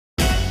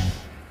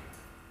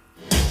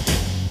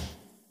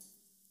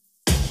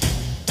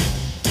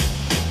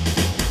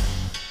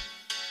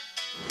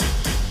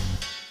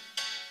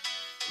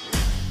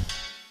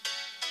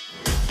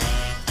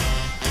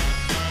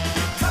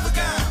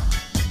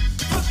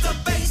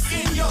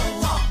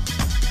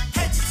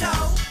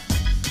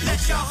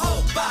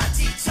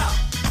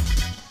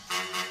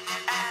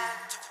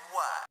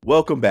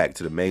Welcome back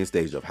to the main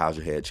stage of How's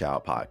Your Head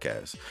Child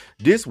podcast.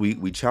 This week,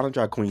 we challenge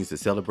our queens to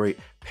celebrate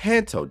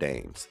Panto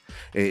dames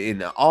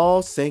in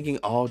all singing,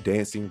 all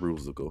dancing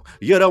musical.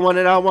 You're the one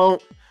that I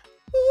want,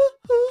 ooh,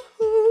 ooh,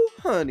 ooh,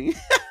 honey.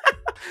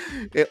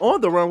 And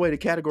on the runway, the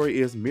category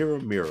is Mirror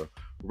Mirror.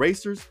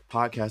 Racers,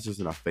 podcasters,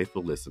 and our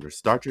faithful listeners,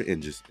 start your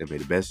engines and may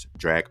the best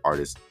drag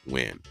artist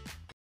win.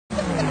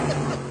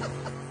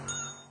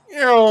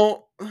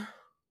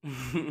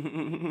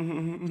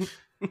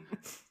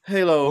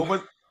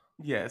 Halo.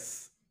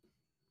 Yes.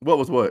 What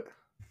was what?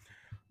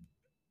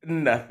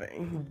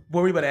 Nothing. What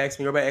were you about to ask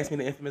me? You were about to ask me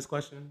the infamous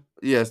question?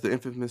 Yes, the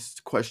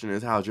infamous question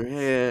is, how's your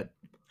head?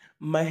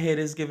 My head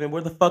is giving,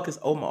 where the fuck is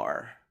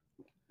Omar?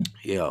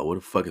 Yeah, what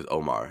the fuck is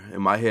Omar?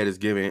 And my head is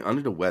giving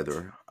under the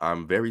weather.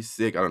 I'm very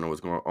sick. I don't know what's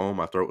going on.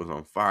 My throat was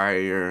on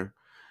fire.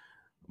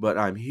 But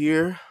I'm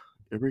here,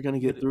 and we're going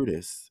to get through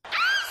this. I'm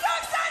so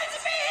excited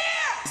to be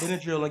here!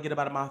 Benadryl and get up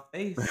out of my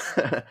face.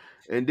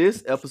 In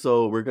this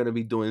episode, we're going to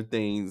be doing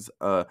things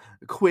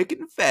quick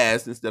and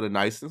fast instead of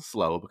nice and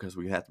slow because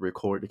we have to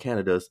record the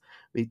Canada's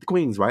Meet the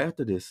Queens right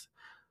after this.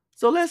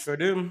 So let's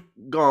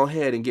go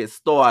ahead and get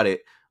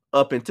started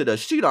up into the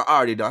she done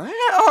already done.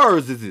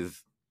 Hers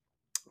is.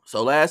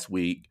 So last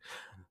week,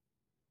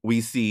 we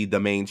see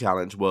the main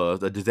challenge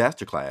was a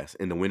disaster class,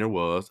 and the winner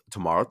was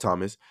Tamara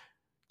Thomas,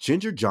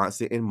 Ginger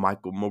Johnson, and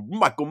Michael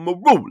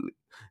Maruli.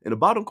 And the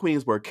bottom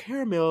queens were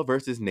Caramel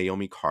versus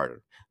Naomi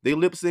Carter. They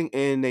lip sync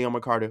and Naomi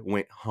Carter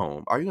went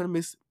home. Are you gonna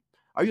miss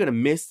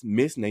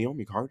Miss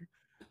Naomi Carter?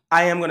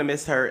 I am gonna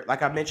miss her.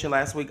 Like I mentioned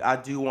last week, I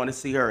do want to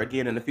see her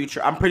again in the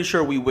future. I'm pretty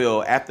sure we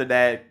will. After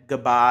that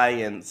goodbye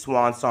and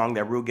swan song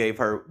that Ru gave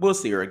her, we'll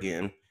see her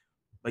again.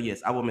 But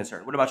yes, I will miss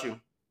her. What about you?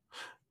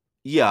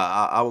 Yeah,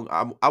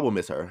 I will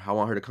miss her. I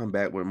want her to come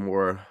back with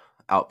more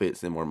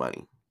outfits and more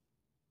money.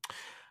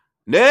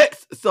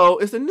 Next, so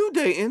it's a new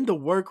day in the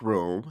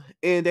workroom,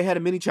 and they had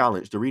a mini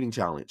challenge, the reading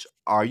challenge.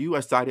 Are you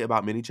excited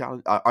about mini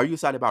challenge? Are you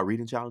excited about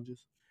reading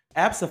challenges?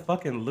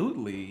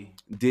 Absolutely.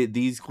 Did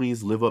these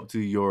queens live up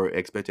to your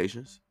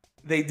expectations?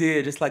 They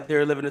did, just like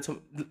they're living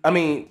into. I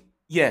mean,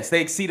 yes,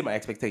 they exceeded my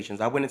expectations.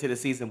 I went into the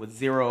season with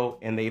 0,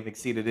 and they've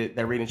exceeded it.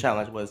 That reading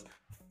challenge was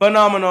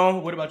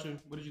phenomenal. What about you?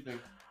 What did you think?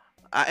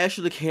 I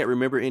actually can't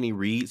remember any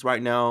reads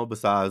right now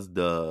besides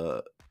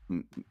the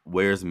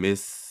 "Where's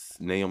Miss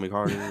Naomi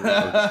Carter?"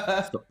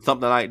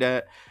 something like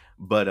that.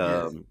 But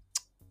yes.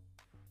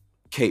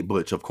 Kate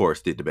Butch, of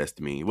course, did the best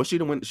to me. Was she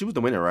the win? She was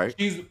the winner, right?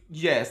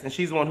 And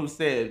she's the one who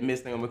said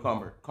Miss Naomi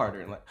Carter.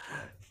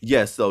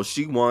 Yes, so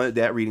she won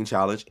that reading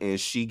challenge, and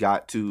she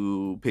got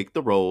to pick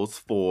the roles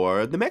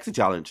for the Maxi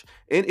challenge,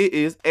 and it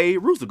is a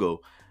Rusical.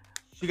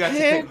 She got to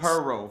pick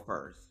her role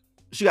first.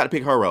 She got to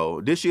pick her role.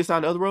 Did she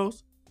assign the other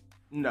roles?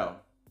 No.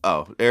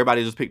 Oh,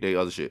 everybody just picked their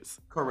other shits.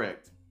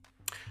 Correct.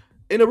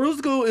 And the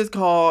Rusical is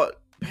called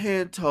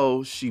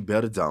Panto, She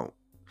Better Don't.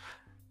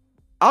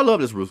 I love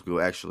this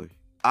Rusical, actually.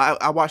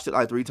 I watched it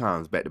like 3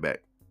 times back to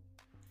back.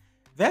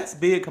 That's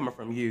big coming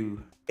from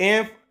you.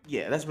 And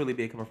yeah, that's really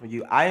big coming from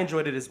you. I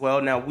enjoyed it as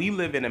well. Now, we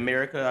live in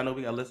America. I know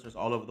we got listeners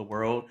all over the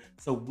world.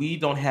 So we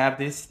don't have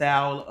this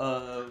style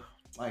of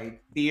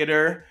like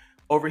theater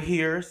over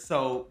here.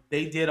 So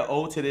they did an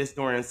ode to this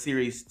during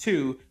series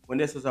 2 when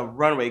this was a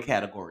runway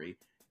category.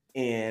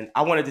 And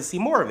I wanted to see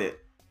more of it.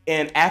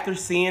 And after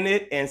seeing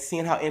it and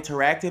seeing how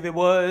interactive it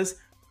was,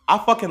 I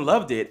fucking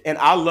loved it. And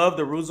I love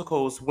the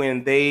Rusicals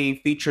when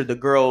they featured the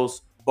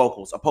girls'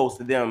 vocals opposed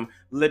to them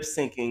lip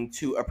syncing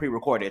to a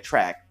pre-recorded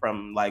track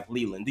from like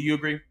Leland. Do you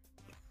agree?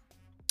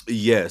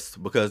 Yes,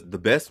 because the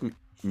best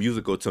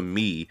musical to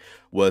me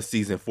was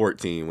season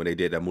 14 when they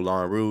did that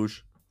Moulin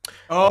Rouge.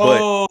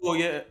 Oh,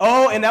 yeah.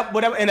 Oh, and that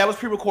was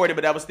pre-recorded,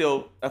 but that was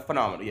still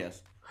phenomenal.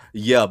 Yes.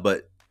 Yeah,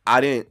 but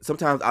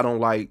sometimes I don't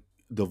like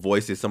the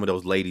voices some of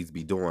those ladies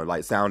be doing,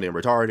 like sounding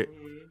retarded.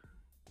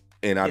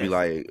 And I'd be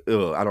like,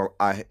 ugh,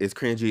 it's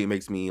cringy. It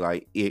makes me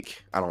like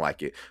ick. I don't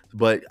like it.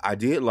 But I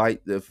did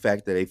like the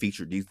fact that they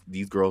featured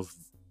these girls'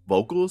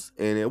 vocals,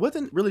 and it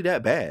wasn't really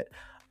that bad.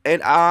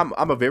 And I'm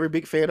a very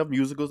big fan of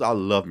musicals. I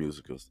love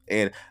musicals.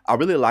 And I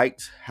really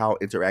liked how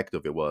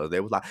interactive it was. They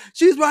was like,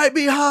 she's right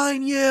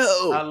behind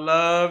you. I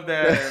love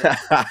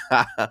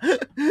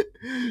that.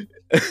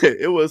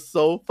 It was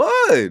so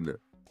fun.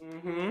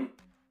 Mm-hmm.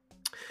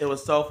 It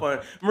was so fun.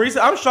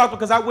 Marisa, I'm shocked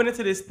because I went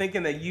into this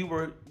thinking that you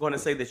were going to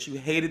say that you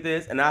hated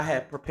this, and I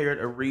had prepared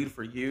a read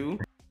for you.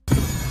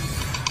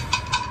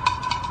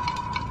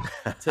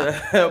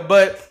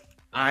 But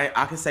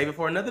I can save it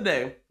for another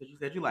day because you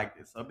said you liked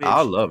it. So, bitch,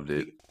 I loved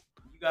it.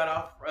 You got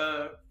off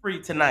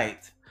free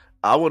tonight.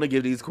 I want to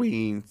give these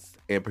queens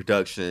and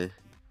production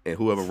and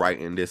whoever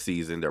writing this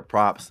season their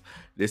props.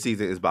 This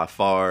season is by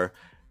far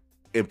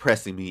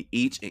impressing me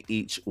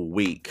each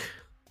week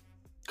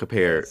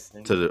compared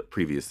to the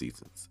previous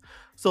seasons.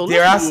 So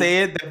dare I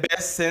say it, the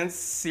best since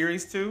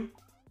series 2?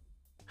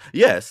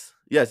 Yes.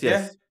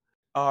 Yeah.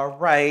 All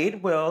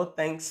right. Well,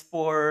 thanks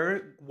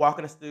for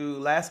walking us through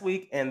last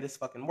week and this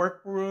fucking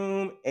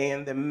workroom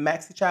and the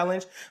Maxi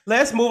challenge.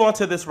 Let's move on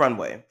to this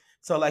runway.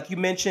 So like you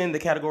mentioned, the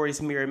category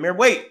is Mirror Mirror.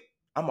 Wait,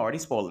 I'm already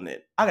spoiling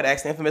it. I gotta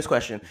ask the infamous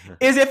question: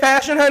 is it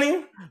fashion,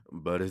 honey?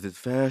 But is it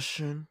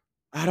fashion?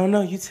 I don't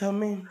know. You tell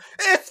me.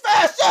 It's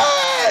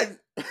fashion.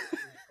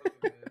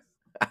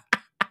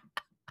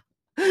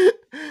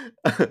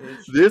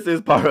 This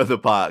is part of the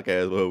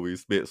podcast where we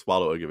spit,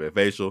 swallow, or give it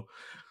facial.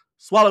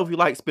 Swallow if you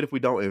like, spit if we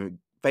don't, and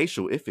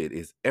facial if it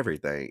is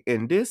everything.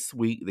 And this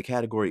week, the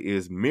category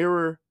is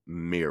mirror,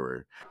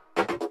 mirror.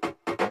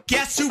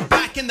 Guess who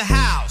back in the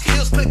house?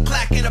 Heels click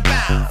clack in a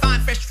bound.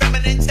 Fine, fresh,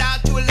 feminine style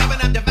to 11.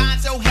 I'm divine,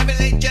 so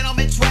heavenly,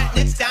 gentlemen, sweat,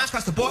 lips down,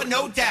 across the board,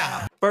 no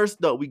doubt.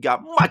 First up, we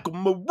got Michael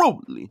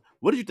Maruli.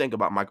 What did you think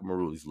about Michael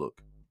Maruli's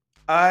look?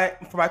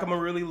 For Michael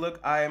Maruli look,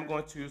 I am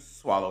going to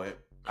swallow it.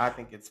 I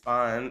think it's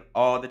fine.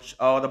 All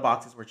the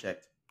boxes were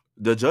checked.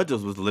 The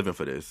judges was living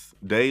for this.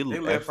 They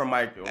lived for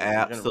Michael.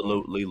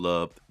 Absolutely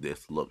loved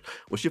this look.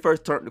 When she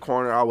first turned the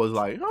corner, I was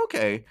like,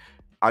 okay.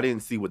 I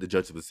didn't see what the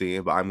judges were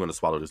seeing, but I'm going to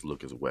swallow this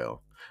look as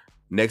well.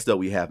 Next up,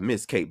 we have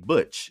Miss Kate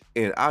Butch.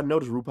 And I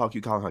noticed RuPaul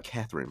keep calling her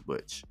Catherine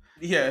Butch.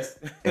 Yes.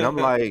 And I'm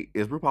like,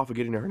 is RuPaul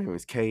forgetting that her name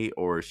is Kate,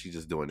 or is she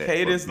just doing that?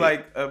 Kate is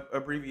like a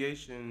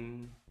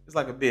abbreviation. It's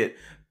like a bit.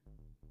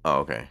 Oh,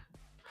 okay.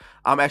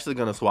 I'm actually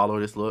going to swallow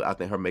this look. I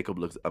think her makeup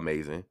looks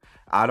amazing.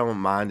 I don't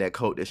mind that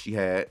coat that she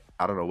had.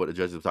 I don't know what the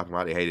judges were talking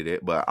about. They hated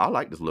it, but I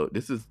like this look.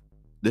 This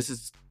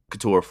is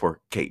couture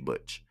for Kate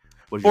Butch.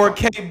 For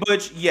Kate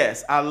Butch,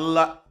 yes.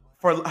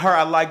 For her,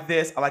 I like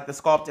this. I like the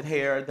sculpted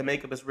hair. The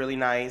makeup is really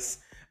nice.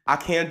 I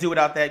can't do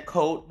without that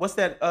coat. What's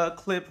that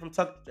clip from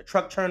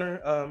Truck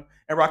Turner?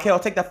 And Raquel,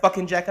 take that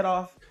fucking jacket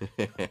off.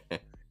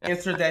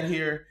 Insert that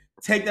here.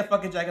 Take that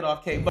fucking jacket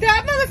off, Kate.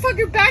 That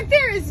motherfucker back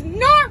there is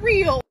not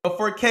real. But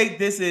for Kate,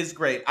 this is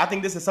great. I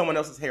think this is someone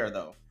else's hair,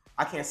 though.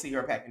 I can't see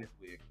her packing this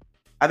wig.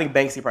 I think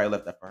Banksy probably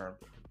left that for her.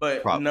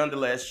 But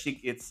nonetheless,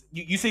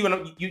 you see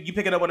when you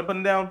pick it up when I put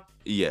it down?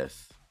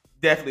 Yes.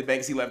 Definitely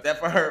Banksy left that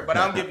for her. But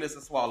I'm giving this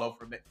a swallow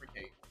for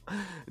Kate.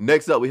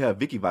 Next up, we have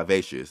Vicky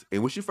Vivacious.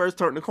 And when she first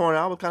turned the corner,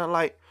 I was kind of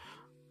like,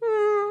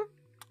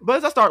 But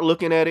as I start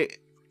looking at it,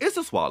 it's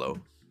a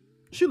swallow.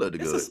 She looked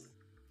good.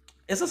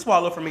 It's a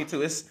swallow for me,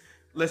 too.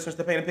 Listeners,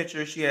 to paint a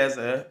picture, she has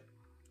a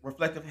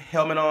reflective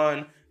helmet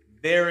on,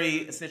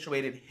 very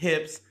accentuated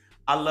hips.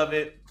 I love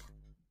it.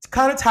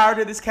 Kind of tired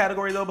of this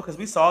category, though, because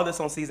we saw this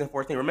on season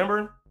 14,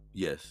 remember?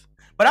 Yes.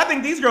 But I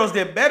think these girls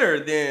did better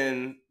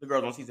than the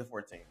girls on season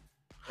 14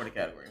 for the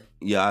category.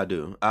 Yeah, I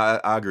do. I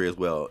agree as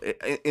well.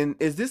 And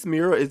is this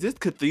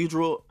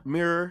cathedral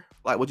mirror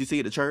like what you see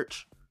at the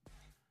church?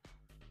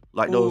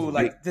 Like those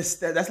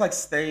that's like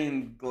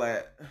stained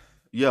glass.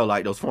 Yeah,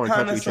 like those foreign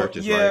country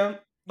churches, right?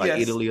 Like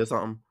Italy or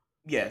something.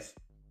 Yes.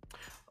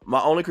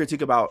 My only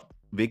critique about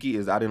Vicky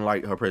is I didn't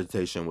like her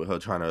presentation with her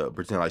trying to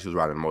pretend like she was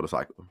riding a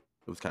motorcycle.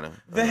 It was kind of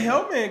the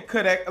helmet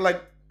could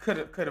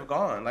have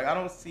gone. Like I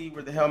don't see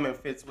where the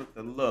helmet fits with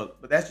the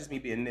look, but that's just me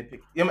being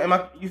nitpicky.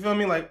 You feel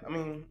me? Like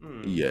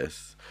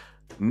Yes.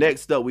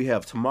 Next up, we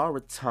have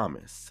Tamara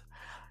Thomas,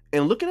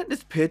 and looking at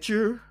this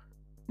picture,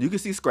 you can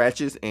see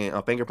scratches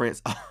and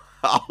fingerprints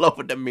all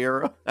over the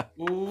mirror.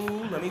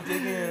 Ooh, let me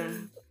dig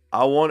in.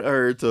 I want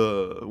her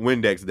to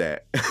Windex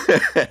that.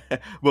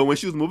 But when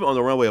she was moving on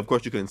the runway, of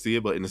course you couldn't see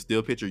it, but in the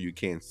still picture, you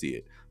can see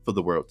it for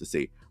the world to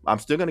see. I'm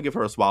still going to give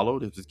her a swallow.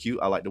 This is cute.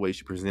 I like the way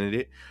she presented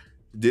it.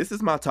 This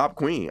is my top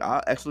queen.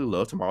 I actually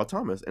love Tamara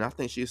Thomas, and I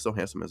think she is so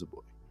handsome as a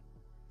boy.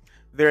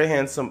 Very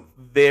handsome.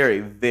 Very,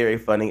 very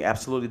funny.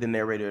 Absolutely the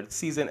narrator of the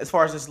season. As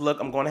far as this look,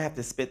 I'm going to have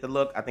to spit the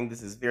look. I think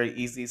this is very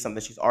easy.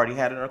 Something she's already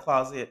had in her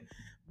closet.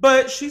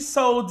 But she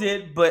sold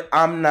it, but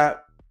I'm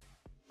not...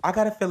 I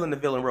gotta fill in the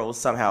villain role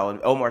somehow, and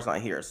Omar's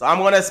not here, so I'm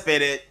gonna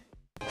spit it.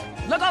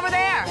 Look over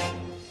there.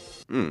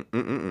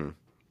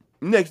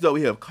 Next up,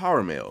 we have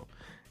Caramel,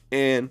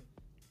 and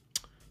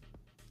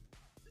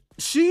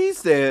she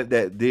said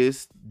that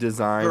this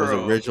design was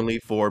originally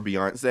for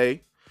Beyonce.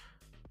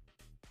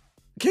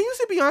 Can you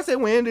see Beyonce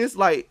wearing this,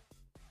 like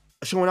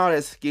showing all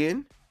that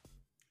skin?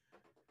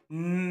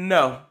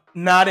 No,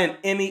 not in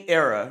any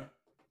era.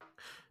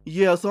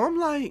 Yeah, so I'm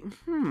like,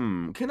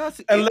 can I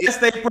see? Unless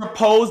they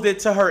proposed it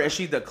to her and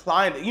she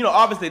declined it. You know,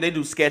 obviously they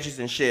do sketches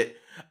and shit.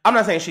 I'm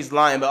not saying she's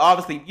lying, but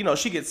obviously, you know,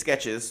 she gets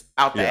sketches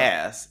out the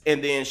ass.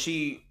 And then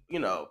she, you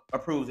know,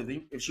 approves it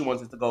if she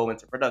wants it to go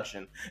into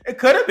production. It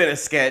could have been a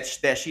sketch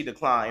that she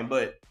declined,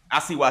 but I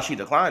see why she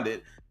declined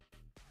it.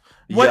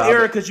 What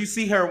era could you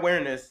see her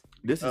wearing this?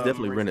 This is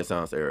definitely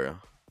Renaissance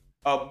era.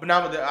 Oh, but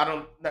now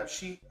her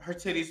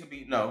titties would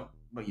be,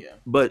 but yeah.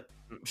 But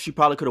she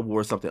probably could have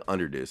wore something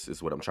under this,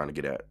 is what I'm trying to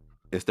get at.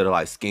 Instead of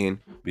like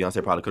skin,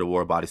 Beyonce probably could have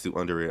wore a bodysuit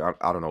under it.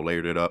 I don't know,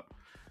 layered it up.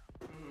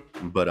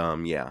 But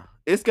yeah.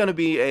 It's gonna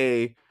be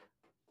a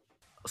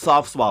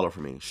soft swallow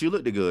for me. She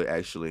looked good,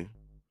 actually.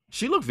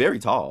 She looked very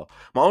tall.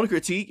 My only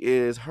critique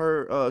is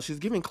her she's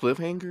giving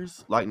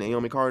cliffhangers like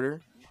Naomi Carter.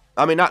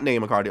 I mean, not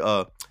Naomi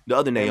Carter, the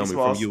other Naomi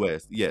from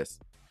US. Yes.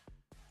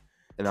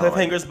 And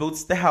cliffhangers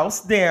boots the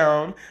house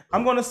down.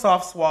 I'm gonna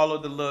soft swallow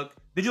the look.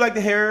 Did you like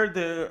the hair?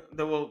 The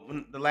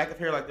lack of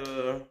hair, like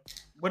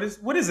what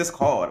is this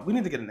called? We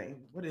need to get a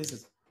name. What is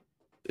this?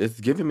 It's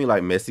giving me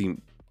like messy,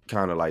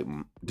 kind of like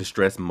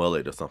distressed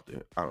mullet or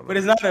something. I don't know. But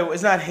it's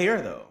not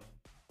hair though.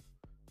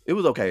 It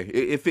was okay.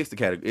 It fits the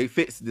category. It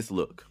fits this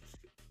look.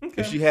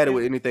 Okay. If she had it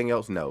with anything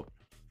else, no.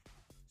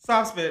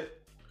 Soft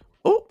spit.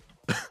 Oh,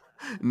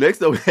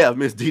 next up we have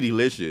Miss Dee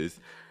Licious.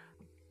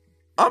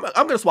 I'm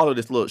gonna swallow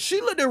this look. She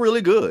looked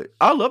really good.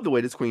 I love the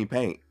way this queen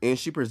paint, and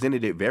she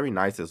presented it very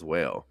nice as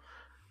well.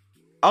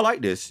 I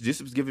like this.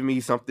 This is giving me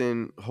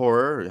something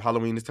horror.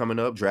 Halloween is coming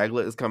up.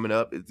 Dragula is coming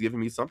up. It's giving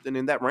me something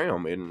in that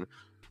realm, and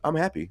I'm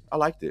happy. I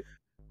liked it.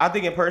 I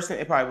think in person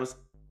it probably was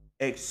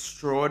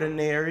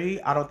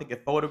extraordinary. I don't think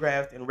it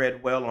photographed and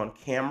read well on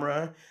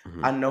camera.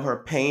 Mm-hmm. I know her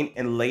paint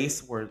and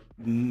lace were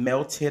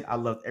melted. I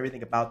loved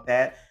everything about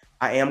that.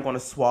 I am going to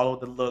swallow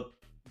the look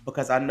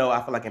because I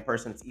feel like in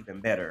person it's even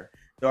better.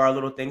 There are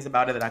little things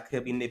about it that I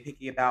could be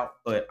nitpicky about,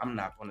 but I'm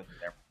not going to do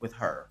that with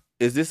her.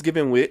 Is this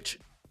giving witch?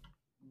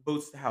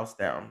 Boots the house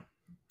down.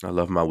 I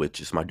love my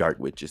witches, my dark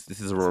witches. This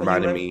is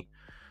reminding me.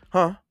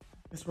 Huh?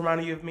 It's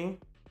reminding you of me?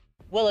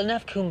 Well,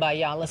 enough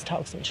kumbaya. Let's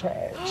talk some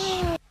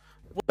trash.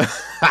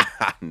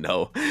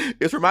 No.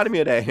 It's reminding me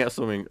of that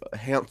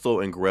Hansel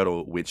and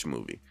Gretel witch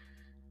movie.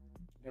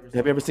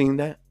 Have you ever seen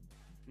that?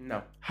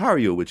 No. How are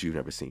you a witch? You've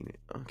never seen it.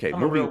 Okay.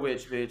 I'm a real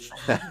witch, bitch.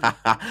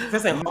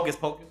 This ain't Hocus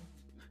Pocus.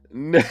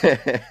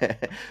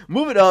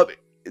 Moving up,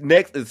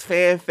 next is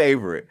fan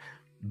favorite,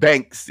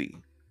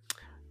 Banksy.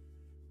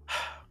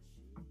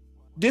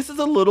 This is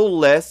a little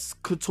less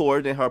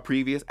couture than her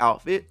previous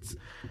outfits.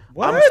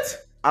 What?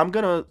 I'm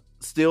gonna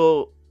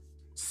still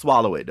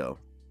swallow it though.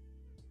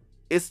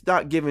 It's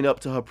not giving up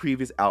to her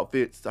previous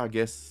outfits, I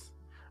guess.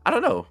 I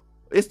don't know.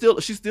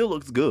 She still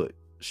looks good.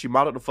 She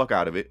modeled the fuck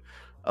out of it.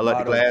 I like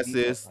the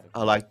glasses.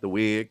 I like the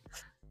wig.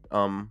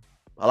 I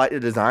like the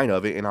design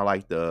of it, and I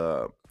like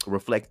the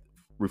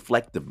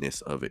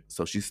reflectiveness of it.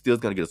 So she's still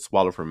gonna get a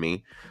swallow from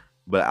me.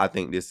 But I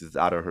think this is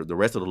out of her. The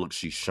rest of the look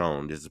she's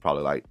shown, this is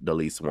probably like the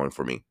least one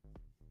for me.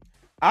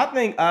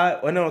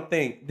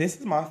 This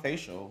is my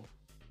facial.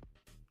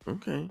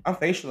 Okay. I'm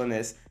facial in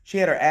this. She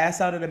had her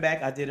ass out in the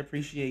back. I did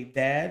appreciate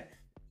that.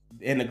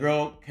 And the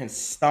girl can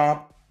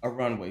stomp a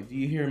runway. Do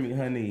you hear me,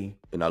 honey?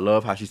 And I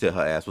love how she said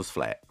her ass was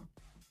flat.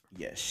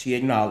 Yes, she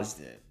acknowledged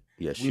it.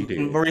 Yes, she did.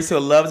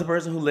 Mauricio loves a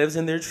person who lives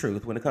in their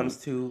truth when it comes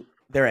to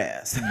their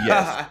ass.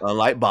 Yes,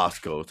 unlike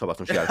Bosco. Talk about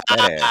some shit out of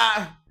fat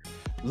ass.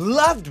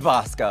 Loved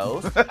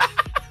Bosco.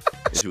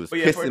 She was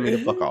pissing me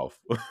the fuck off.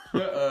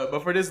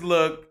 But for this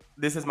look,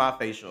 this is my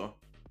facial.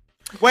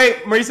 Wait,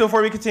 Mauricio,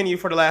 before we continue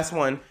for the last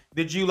one,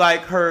 did you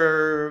like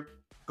her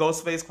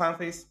ghost face, clown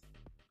face?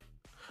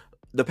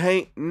 The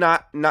paint,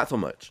 not so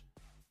much.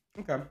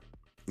 Okay.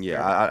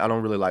 Yeah, I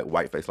don't really like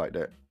white face like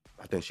that.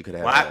 I think she could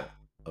have had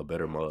a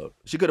better mug.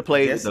 She could have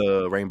played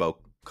the rainbow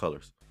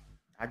colors.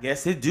 I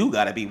guess it do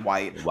gotta be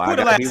white. Why who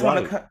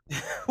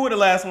the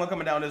last one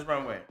coming down this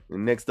runway?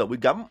 And next up, we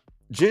got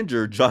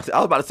Ginger Johnson. I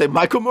was about to say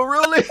Michael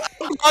Marulli.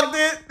 I thought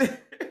that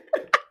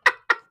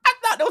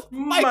was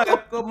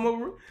Michael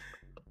Marulli.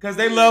 Because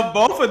they love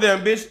both of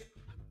them, bitch.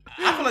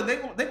 I feel like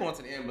they going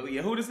to the end, but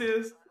yeah, who this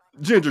is?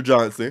 Ginger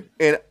Johnson.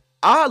 And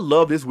I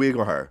love this wig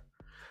on her.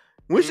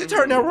 When she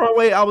turned that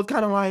runway, I was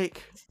kind of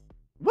like,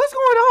 what's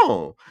going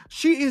on?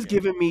 She is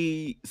giving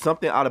me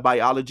something out of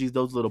biology,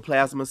 those little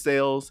plasma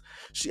cells.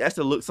 She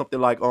actually looks something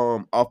like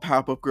off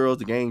Powerpuff Girls,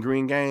 the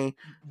Green Gang.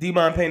 Do you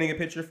mind painting a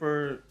picture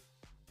for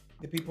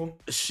the people?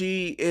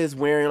 She is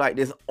wearing like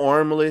this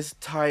armless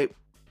type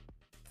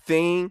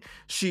thing.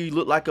 She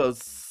looked like a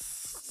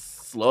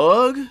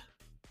slug,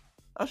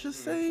 I should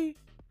say.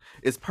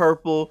 It's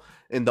purple,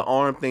 and the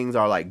arm things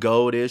are like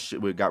goldish.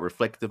 We got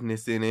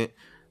reflectiveness in it,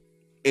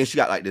 and she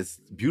got like this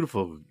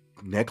beautiful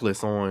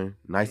necklace on,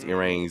 nice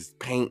earrings.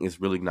 Paint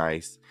is really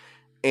nice,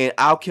 and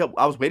I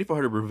was waiting for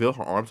her to reveal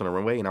her arms on the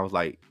runway, and I was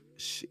like,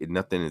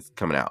 nothing is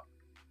coming out.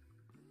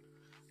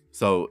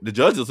 So the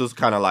judges was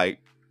kind of like,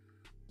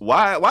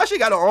 why she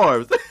got her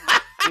arms?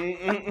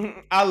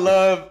 I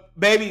love,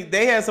 baby.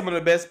 They had some of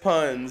the best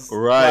puns.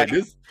 Right.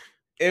 Like,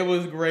 it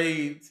was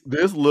great.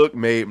 This look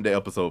made the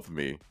episode for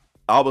me.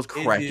 I was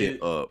cracking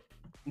up.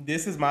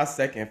 This is my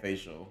second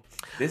facial.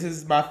 This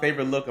is my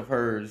favorite look of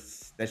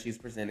hers that she's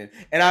presented.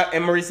 And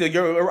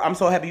Mauricio, I'm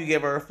so happy you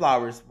gave her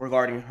flowers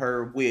regarding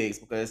her wigs,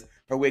 because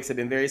her wigs have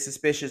been very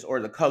suspicious or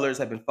the colors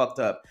have been fucked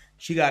up.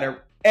 She got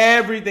her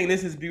everything.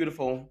 This is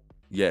beautiful.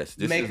 Yes.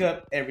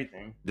 Makeup,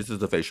 everything. This is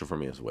the facial for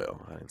me as well.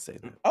 I didn't say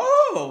that.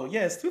 Oh,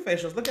 yes. 2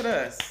 facials. Look at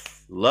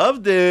us.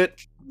 Loved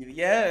it.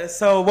 Yeah.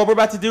 So what we're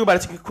about to do, we're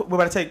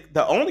about to take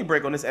the only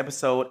break on this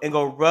episode and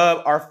go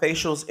rub our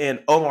facials in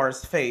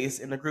Omar's face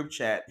in the group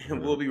chat.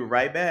 And we'll be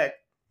right back.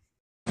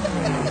 There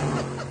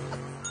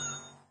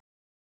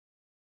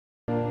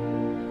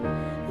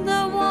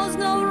was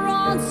no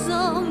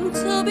ransom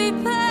to be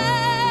paid.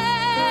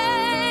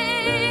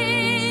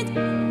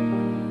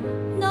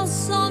 No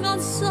song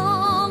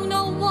unsung,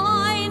 no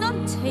wine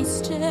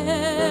untasted.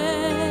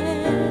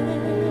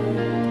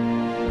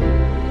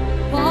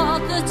 But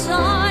the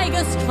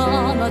tigers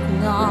come at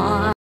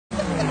night.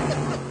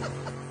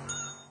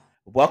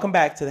 Welcome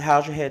back to the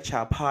How's Your Head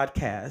Child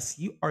podcast.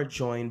 You are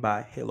joined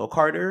by Halo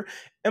Carter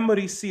and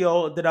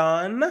Mauricio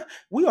Dadan.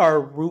 We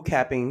are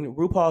recapping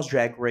RuPaul's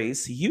Drag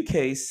Race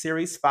UK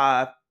Series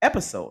 5,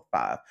 Episode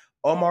 5,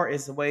 Omar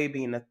is away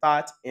being a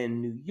thought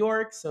in New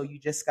York, so you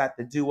just got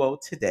the duo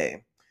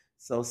today.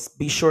 So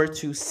be sure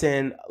to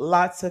send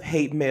lots of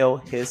hate mail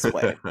his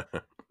way,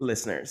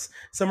 listeners.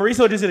 So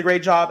Mauricio just did a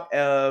great job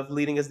of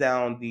leading us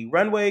down the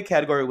runway.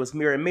 Category was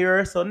Mirror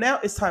Mirror. So now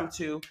it's time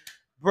to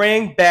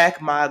bring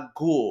back my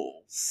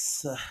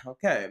ghouls.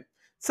 Okay.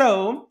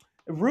 So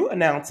Rue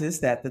announces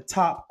that the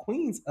top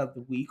queens of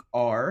the week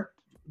are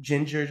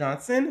Ginger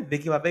Johnson,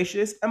 Vicky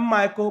Vivacious, and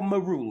Michael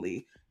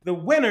Maruli. The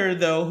winner,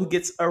 though, who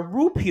gets a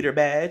Rue Peter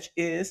badge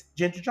is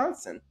Ginger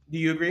Johnson. Do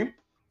you agree?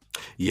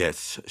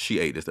 Yes, she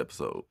ate this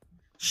episode.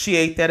 She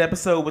ate that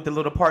episode with the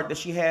little part that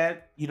she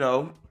had,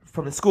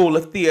 from the School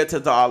of Theater,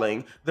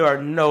 darling. There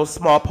are no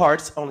small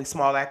parts, only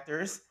small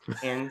actors.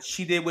 And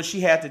she did what she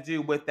had to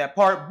do with that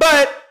part.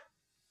 But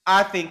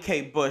I think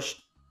Kate Butch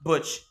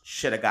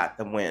should have got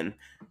the win.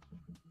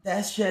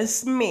 That's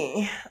just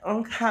me,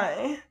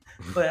 okay?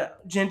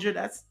 But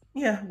Ginger,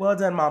 well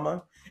done,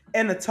 mama.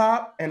 And the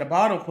top and the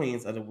bottom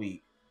queens of the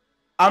week.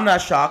 I'm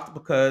not shocked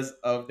because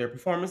of their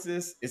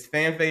performances. It's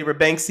fan favorite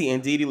Banksy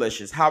and Dee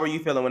Delicious. How are you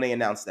feeling when they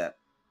announced that?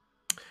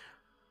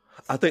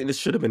 I think this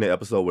should have been the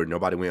episode where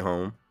nobody went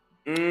home.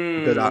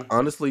 Because I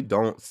honestly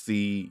didn't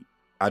see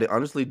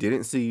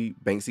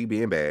Banksy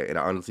being bad, and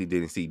I honestly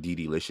didn't see Dee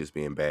Delicious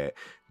being bad.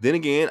 Then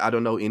again, I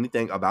don't know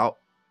anything about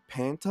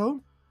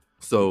Panto,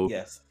 so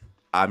yes,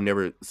 I've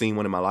never seen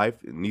one in my life.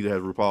 Neither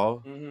has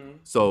RuPaul.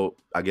 So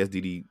I guess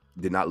Dee Dee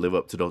did not live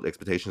up to those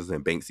expectations,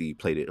 and Banksy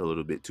played it a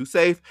little bit too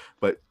safe.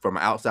 But from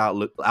an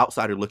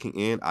outsider looking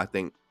in, I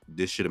think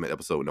this should have been an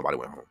episode where nobody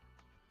went home.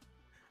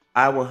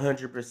 I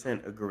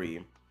 100%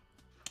 agree.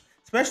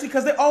 Especially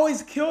because they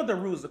always killed the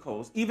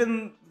musicals.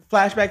 Even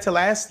flashback to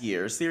last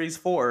year, Series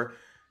 4,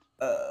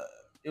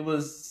 it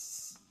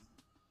was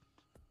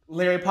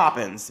Larry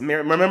Poppins.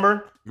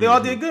 Remember? They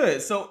all did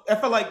good. So I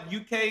feel like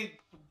UK,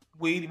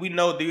 we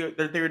know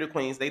they're theater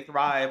queens. They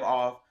thrive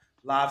off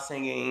live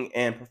singing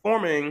and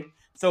performing.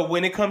 So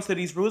when it comes to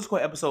these musical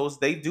episodes,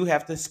 they do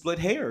have to split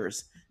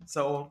hairs.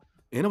 And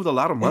it was a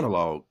lot of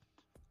monologue.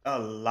 A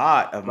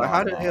lot of monologue.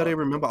 How the hell they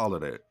remember all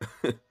of that?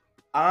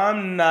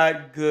 I'm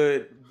not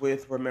good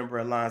with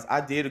remembering lines. I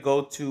did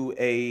go to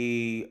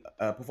a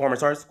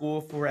performance arts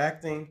school for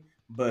acting,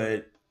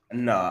 but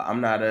no,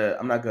 I'm not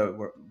good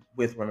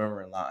with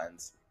remembering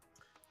lines.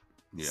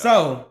 Yeah.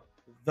 So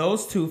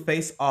those two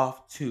face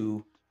off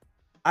to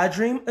 "I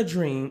Dreamed a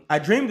Dream"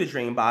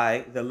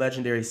 by the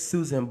legendary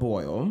Susan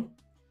Boyle.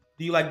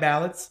 Do you like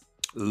ballads?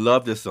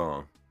 Love this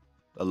song.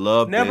 I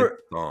love this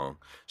song.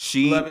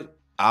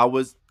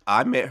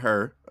 I met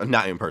her,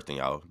 not in person,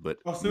 y'all, but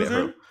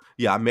Susan?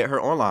 I met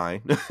her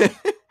online.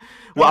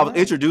 Well, I was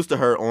introduced to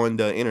her on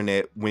the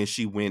internet when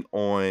she went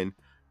on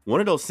one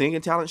of those singing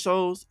talent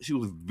shows. She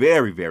was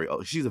very, very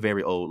old. She's a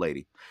very old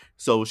lady.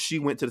 So she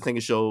went to the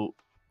singing show,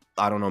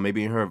 I don't know,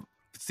 maybe in her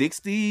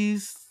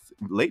 60s,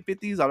 late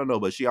 50s, I don't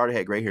know, but she already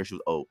had gray hair. She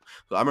was old.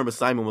 So I remember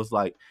Simon was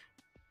like,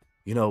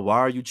 why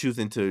are you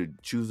choosing to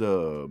choose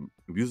a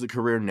music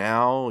career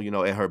now,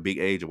 at her big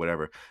age or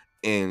whatever?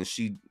 And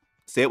she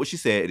said what she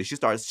said, and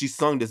she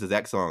sung this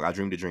exact song, "I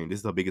Dreamed a Dream." This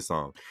is her biggest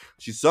song.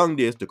 She sung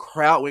this, the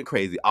crowd went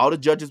crazy. All the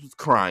judges was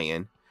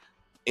crying.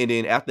 And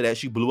then after that,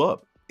 she blew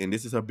up. And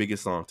this is her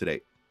biggest song to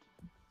date.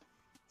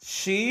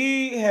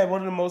 She had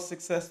one of the most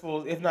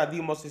successful, if not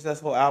the most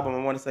successful album,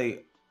 I want to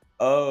say,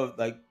 of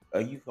like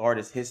a youth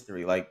artist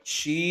history. Like,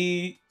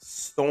 she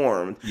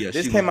stormed. Yeah,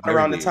 this came out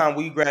around the time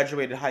we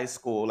graduated high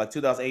school, like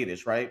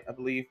 2008-ish, right? I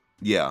believe.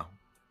 Yeah.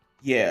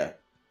 Yeah.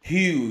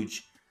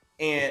 Huge.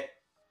 And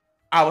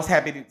I was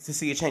happy to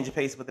see a change of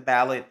pace with the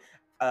ballad.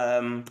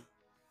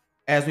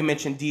 As we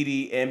mentioned, Dee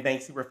Dee and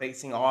Banksy were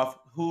facing off.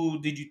 Who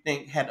did you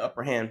think had the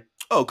upper hand?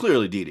 Oh,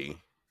 clearly Dee Dee.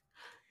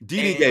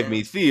 Dee Dee gave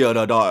me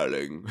Theater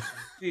Darling.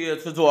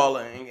 Theater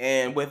Darling.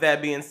 And with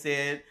that being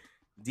said,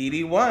 Dee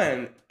Dee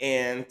won.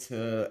 And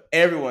to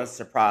everyone's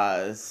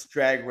surprise,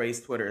 Drag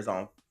Race Twitter is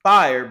on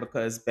fire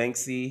because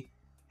Banksy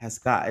has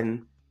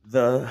gotten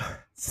the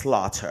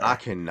slaughter. I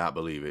cannot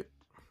believe it.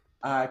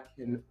 I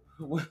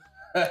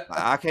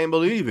can't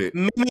believe it.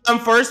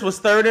 Miriam First was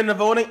third in the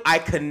voting. I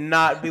could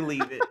not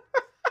believe it.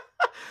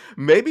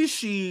 Maybe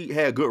she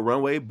had good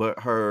runway, but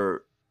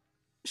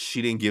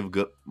she didn't give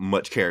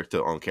much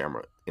character on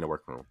camera in the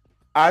workroom.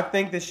 I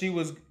think that she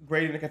was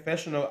great in the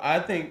confessional. I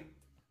think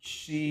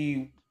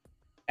she,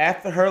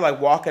 after her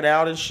like walking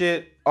out and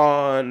shit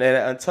on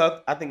that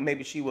Untucked, I think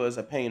maybe she was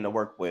a pain to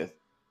work with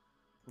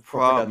for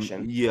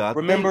production. Yeah,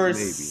 remember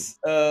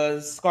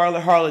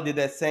Scarlett Harlow did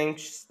that same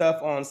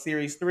stuff on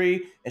Series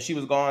 3, and she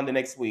was gone the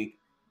next week.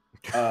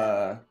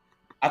 I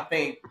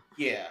think,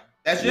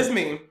 that's just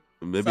me.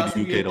 Maybe the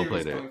UK don't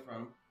play that.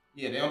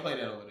 Yeah, they don't play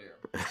that over there.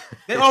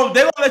 They don't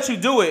let you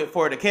do it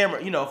for the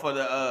camera, for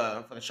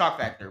the shock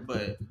factor,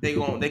 but they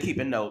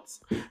keeping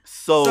notes.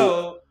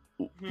 So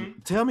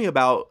tell me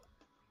about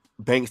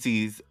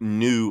Banksy's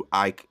new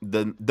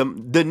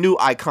the new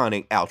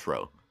iconic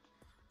outro.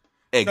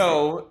 Exit.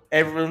 So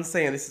everyone's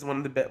saying this is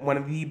one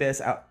of the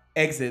best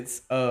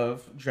exits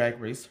of Drag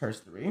Race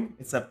history.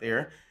 It's up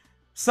there.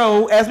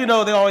 So as we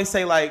know, they always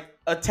say like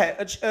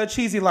a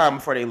cheesy line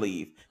before they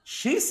leave.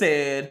 She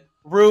said,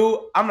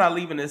 "Ru, I'm not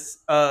leaving this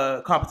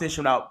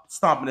competition without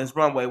stomping this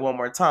runway one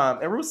more time."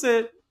 And Ru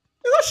said,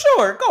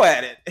 "Sure, go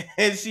at it."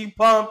 And she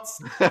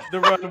pumps the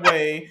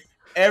runway.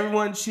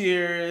 Everyone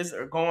cheers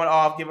or going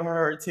off, giving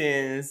her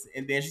tens,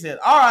 and then she said,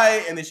 "All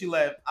right," and then she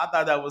left. I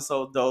thought that was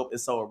so dope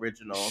and so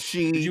original.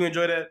 Did you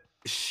enjoy that?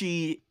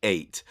 She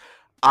ate.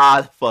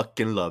 I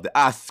fucking loved it.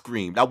 I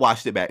screamed. I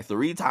watched it back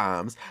 3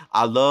 times.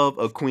 I love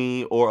a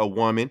queen or a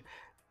woman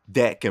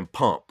that can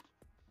pump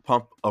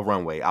a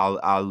runway.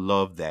 I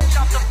love that.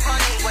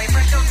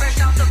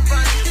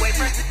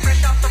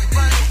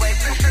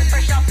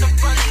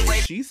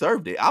 And she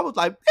served it. I was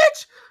like,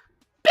 bitch.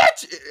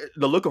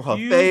 The look on her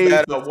face,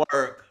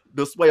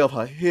 the sway of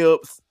her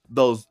hips,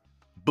 those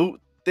boot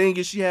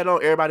thingies she had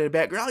on. Everybody in the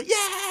background,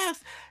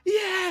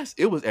 yes.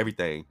 It was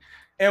everything.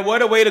 And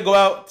what a way to go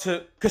out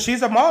to, because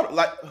she's a model,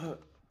 like,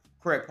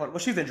 correct. Well,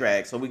 she's in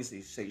drag, so we can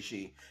say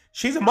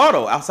she's a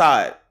model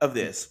outside of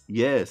this.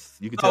 Yes,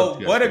 you can tell.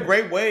 Oh, what a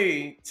great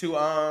way to,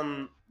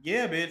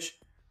 yeah, bitch.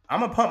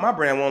 I'm gonna pump my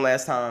brand one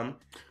last time.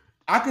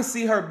 I could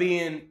see her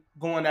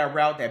going that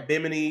route that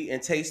Bimini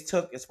and Taste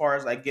took, as far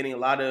as like getting a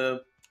lot of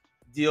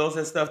deals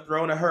and stuff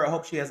thrown at her. I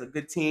hope she has a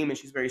good team and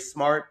she's very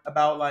smart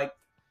about like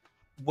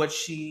what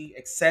she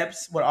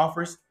accepts, what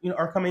offers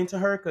are coming to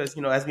her. Because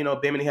as we know,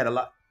 Bimini had a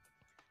lot.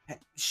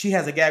 She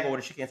has a gag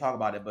order; she can't talk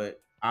about it,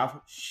 but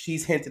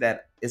she's hinted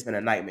at it's been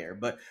a nightmare.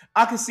 But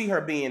I can see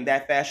her being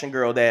that fashion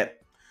girl that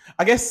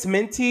I guess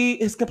Sminty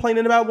is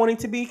complaining about wanting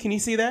to be. Can you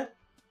see that?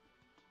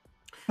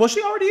 Well,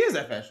 she already is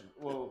that fashion.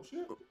 Well,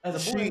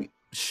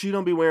 she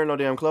don't be wearing no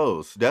damn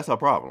clothes. That's her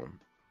problem.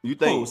 You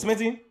think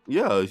Sminty?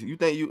 Yeah, you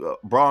think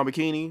bra and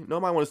bikini?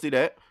 Nobody want to see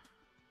that.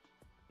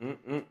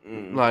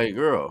 Like,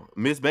 girl,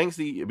 Miss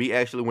Banksy be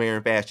actually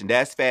wearing fashion.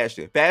 That's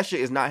fashion. Fashion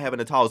is not having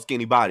a tall,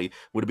 skinny body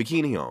with a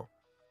bikini on.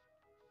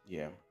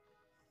 Yeah.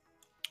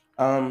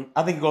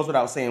 I think it goes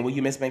without saying. Will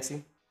you miss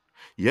Banksy?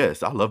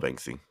 Yes, I love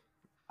Banksy.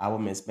 I will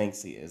miss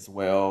Banksy as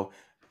well.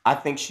 I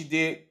think she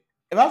did.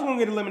 If I was going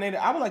to get eliminated,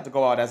 I would like to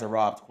go out as a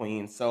robbed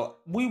queen. So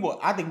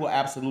I think we'll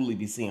absolutely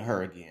be seeing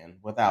her again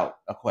without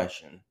a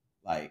question.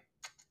 Like,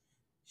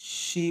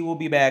 she will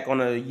be back on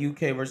a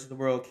UK versus the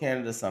world,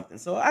 Canada something.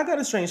 So I got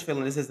a strange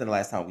feeling this isn't the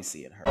last time we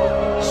see it. Her.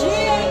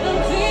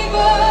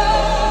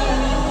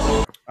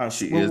 We're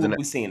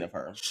seeing of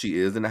her. She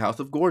is in the House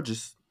of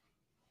Gorgeous.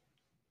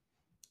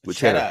 With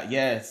Cheddar.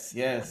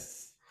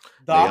 Yes.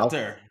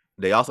 Doctor.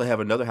 They also have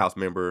another house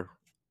member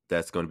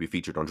that's going to be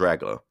featured on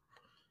Dragula.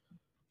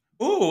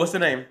 Ooh, what's the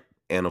name?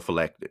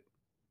 Anaphylactic.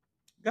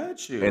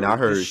 Got you. And I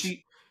heard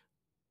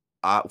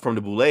from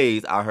the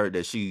Boulets, I heard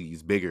that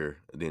she's bigger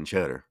than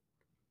Cheddar.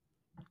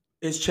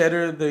 Is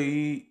Cheddar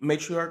the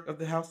matriarch of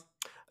the house?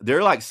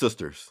 They're like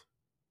sisters.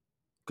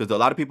 Because a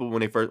lot of people,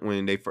 when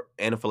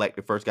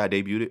Anaphylactic first got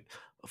debuted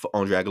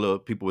on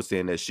Dragula, people were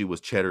saying that she was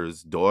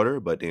Cheddar's daughter,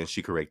 but then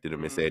she corrected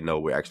him and said, no,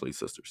 we're actually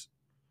sisters.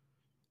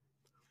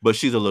 But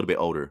she's a little bit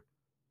older.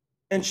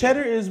 And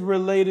Cheddar is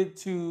related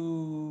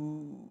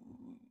to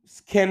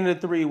Canada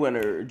 3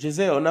 winner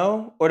Giselle,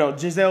 no? Or no,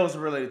 Giselle is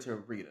related to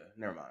Rita.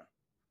 Never mind.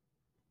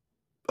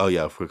 Oh,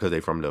 yeah, because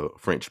they're from the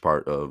French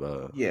part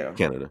of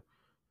Canada.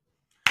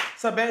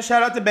 So,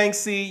 shout out to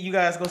Banksy. You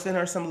guys go send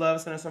her some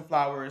love, send her some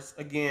flowers.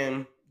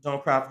 Again,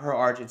 don't cry for her,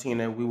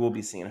 Argentina. We will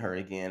be seeing her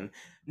again.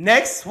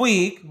 Next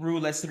week, Ru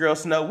lets the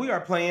girls know we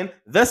are playing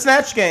the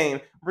Snatch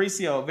Game.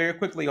 Mauricio, very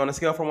quickly, on a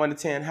scale from 1 to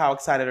 10, how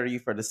excited are you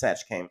for the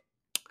Snatch Game?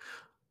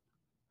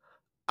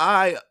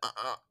 I'm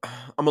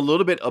a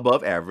little bit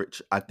above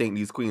average. I think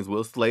these queens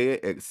will slay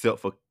it, except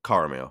for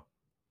Caramel.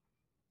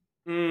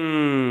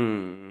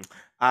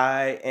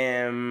 I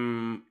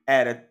am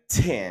at a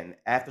 10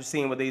 after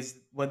seeing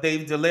what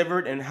they've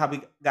delivered and how we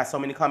got so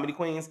many comedy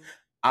queens.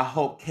 I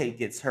hope Kate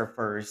gets her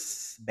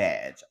first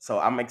badge. So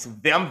I'm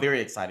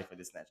very excited for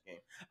this Snatch Game.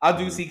 I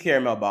do see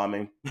Caramel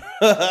bombing.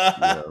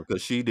 Yeah,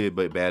 because she did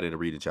bad in the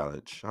reading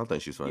challenge. I don't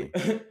think she's funny.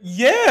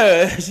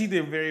 Yeah, she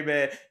did very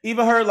bad.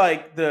 Even her,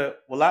 like,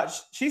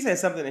 she said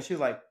something and she was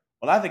like,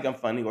 well, I think I'm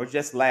funny, or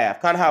just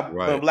laugh. Kind of how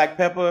when Black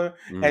Pepper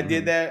had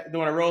did that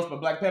during a roast, but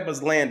Black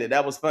Pepper's landed.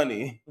 That was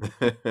funny.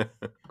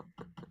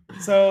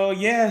 So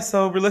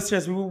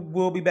listeners, we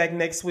will be back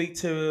next week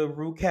to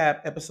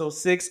recap episode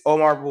 6.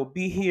 Omar will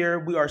be here.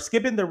 We are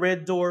skipping the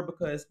red door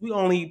because we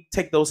only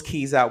take those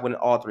keys out when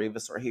all 3 of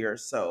us are here.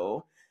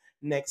 So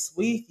next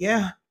week,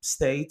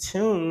 stay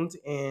tuned.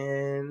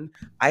 And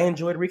I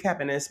enjoyed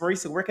recapping this.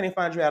 Mauricio, where can they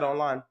find you at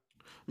online?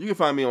 You can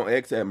find me on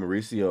X at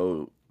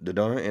Mauricio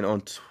Dadon and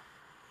on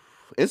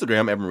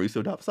Instagram at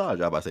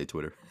Mauricio.Passage. I about to say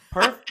Twitter.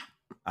 Perfect.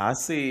 I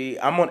see.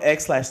 I'm on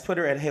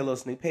X/Twitter at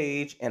Halo's new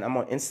page, and I'm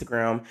on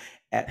Instagram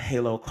at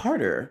Halo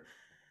Carter.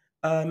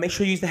 Make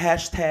sure you use the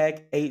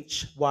hashtag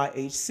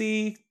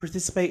HYHC.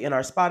 Participate in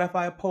our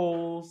Spotify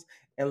polls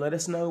and let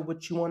us know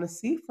what you want to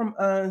see from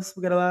us.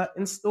 We got a lot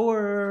in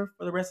store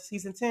for the rest of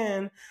season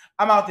 10.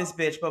 I'm out this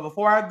bitch, but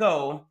before I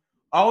go,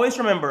 always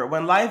remember,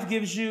 when life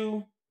gives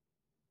you...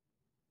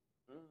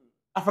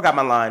 I forgot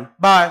my line.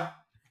 Bye.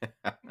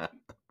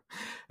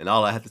 And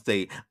all I have to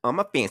say, I'm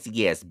a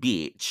fancy ass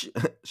bitch.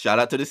 Shout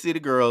out to the City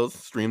Girls.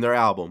 Stream their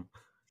album.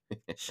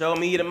 Show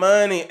me the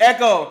money.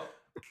 Echo,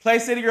 play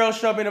City Girls,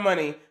 show me the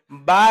money.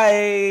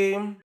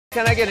 Bye.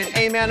 Can I get an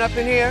amen up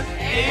in here?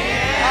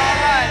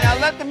 Alright, now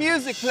let the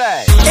music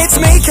play. It's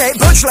me, Kate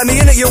Butch, let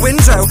me in at your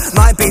window.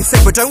 Might be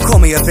thick, but don't call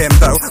me a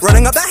bimbo.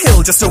 Running up that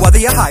hill just to weather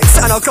your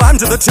heights, and I'll climb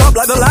to the top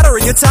like the ladder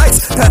in your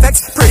tights.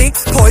 Perfect, pretty,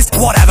 poised,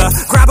 whatever.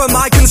 Grab a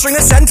mic and string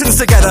a sentence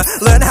together.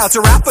 Learn how to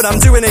rap, but I'm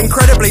doing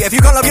incredibly. If you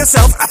can't love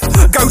yourself,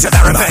 go to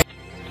therapy.